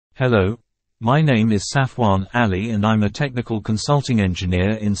Hello, my name is Safwan Ali and I'm a technical consulting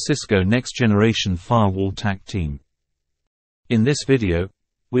engineer in Cisco Next Generation Firewall TAC team. In this video,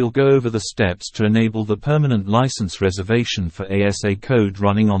 we'll go over the steps to enable the permanent license reservation for ASA code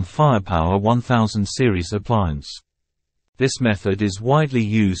running on Firepower 1000 series appliance. This method is widely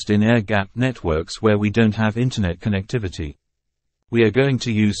used in air-gapped networks where we don't have internet connectivity. We are going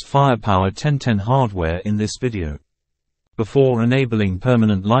to use Firepower 1010 hardware in this video. Before enabling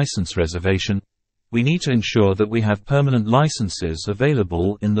permanent license reservation, we need to ensure that we have permanent licenses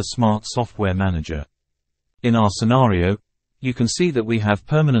available in the Smart Software Manager. In our scenario, you can see that we have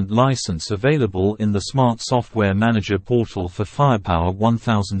permanent license available in the Smart Software Manager portal for Firepower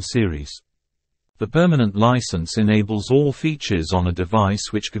 1000 series. The permanent license enables all features on a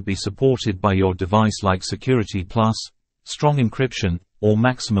device which could be supported by your device like Security Plus, Strong Encryption, or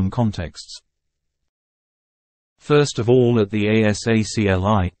Maximum Contexts. First of all, at the ASA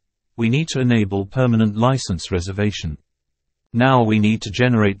CLI, we need to enable permanent license reservation. Now we need to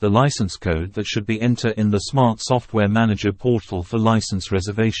generate the license code that should be entered in the Smart Software Manager portal for license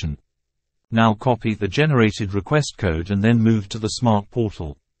reservation. Now copy the generated request code and then move to the Smart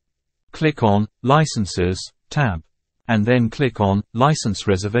portal. Click on Licenses tab, and then click on License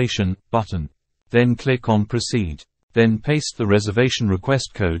Reservation button. Then click on Proceed. Then paste the reservation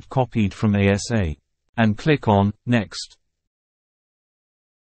request code copied from ASA, and click on Next.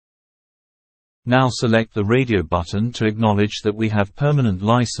 Now select the radio button to acknowledge that we have permanent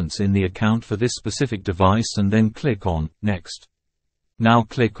license in the account for this specific device and then click on Next. Now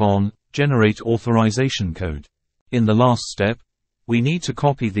click on Generate Authorization Code. In the last step, we need to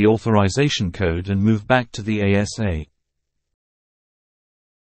copy the authorization code and move back to the ASA.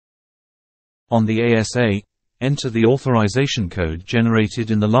 On the ASA, enter the authorization code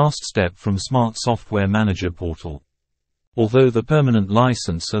generated in the last step from Smart Software Manager portal. Although the permanent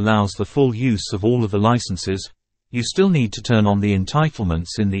license allows the full use of all of the licenses, you still need to turn on the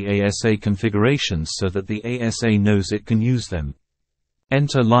entitlements in the ASA configurations so that the ASA knows it can use them.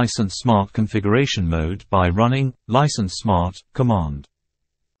 Enter License Smart configuration mode by running License Smart command.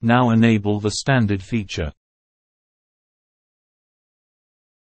 Now enable the standard feature.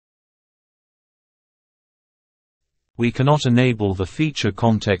 We cannot enable the feature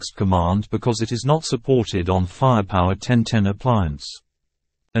context command because it is not supported on Firepower 1010 appliance.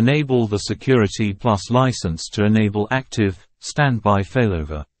 Enable the Security Plus license to enable active, standby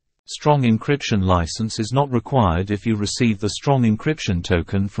failover. Strong encryption license is not required if you receive the strong encryption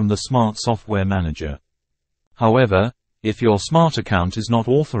token from the Smart Software Manager. However, if your Smart account is not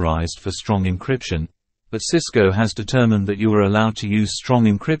authorized for strong encryption, but Cisco has determined that you are allowed to use strong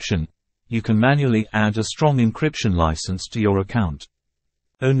encryption, you can manually add a strong encryption license to your account.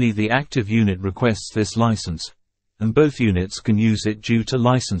 Only the active unit requests this license, and both units can use it due to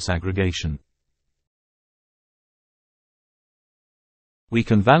license aggregation. We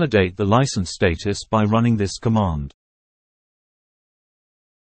can validate the license status by running this command.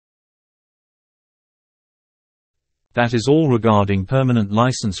 That is all regarding permanent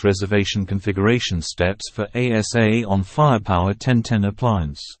license reservation configuration steps for ASA on Firepower 1010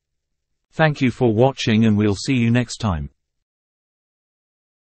 appliance. Thank you for watching and we'll see you next time.